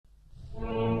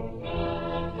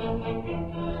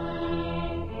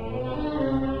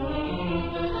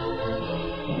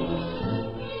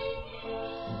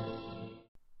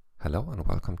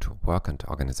Work and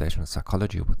Organizational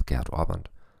Psychology with Gerd Orband,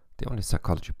 the only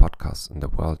psychology podcast in the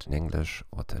world in English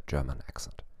with a German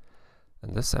accent.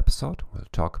 In this episode, we'll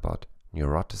talk about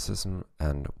neuroticism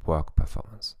and work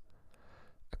performance.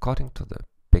 According to the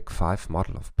Big Five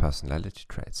model of personality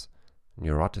traits,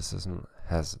 neuroticism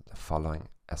has the following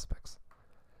aspects: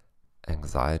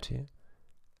 anxiety,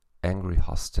 angry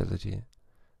hostility,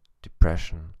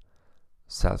 depression,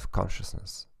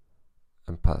 self-consciousness,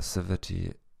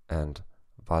 impulsivity, and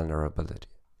vulnerability.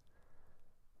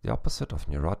 The opposite of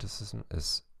neuroticism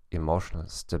is emotional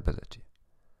stability.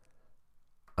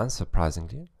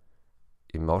 Unsurprisingly,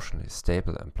 emotionally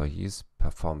stable employees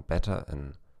perform better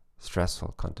in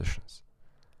stressful conditions.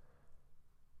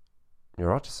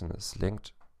 Neuroticism is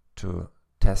linked to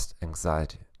test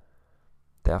anxiety.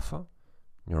 Therefore,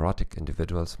 neurotic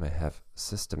individuals may have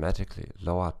systematically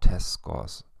lower test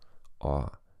scores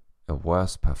or a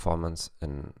worse performance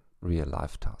in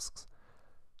real-life tasks,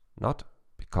 not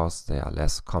because they are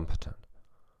less competent.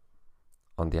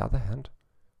 On the other hand,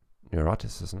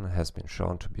 neuroticism has been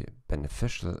shown to be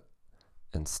beneficial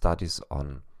in studies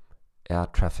on air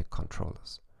traffic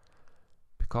controllers.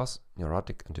 Because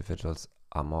neurotic individuals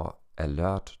are more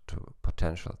alert to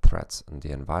potential threats in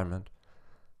the environment,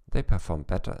 they perform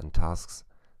better in tasks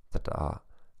that are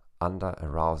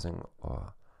under-arousing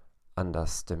or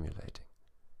under-stimulating.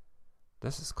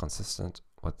 This is consistent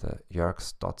with the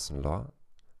Yerkes-Dodson law,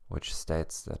 which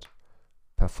states that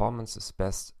performance is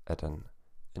best at an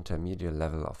intermediate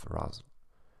level of arousal.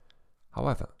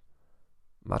 However,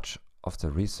 much of the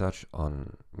research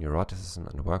on neuroticism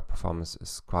and work performance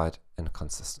is quite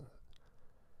inconsistent.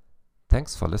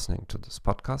 Thanks for listening to this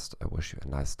podcast. I wish you a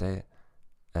nice day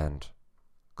and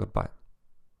goodbye.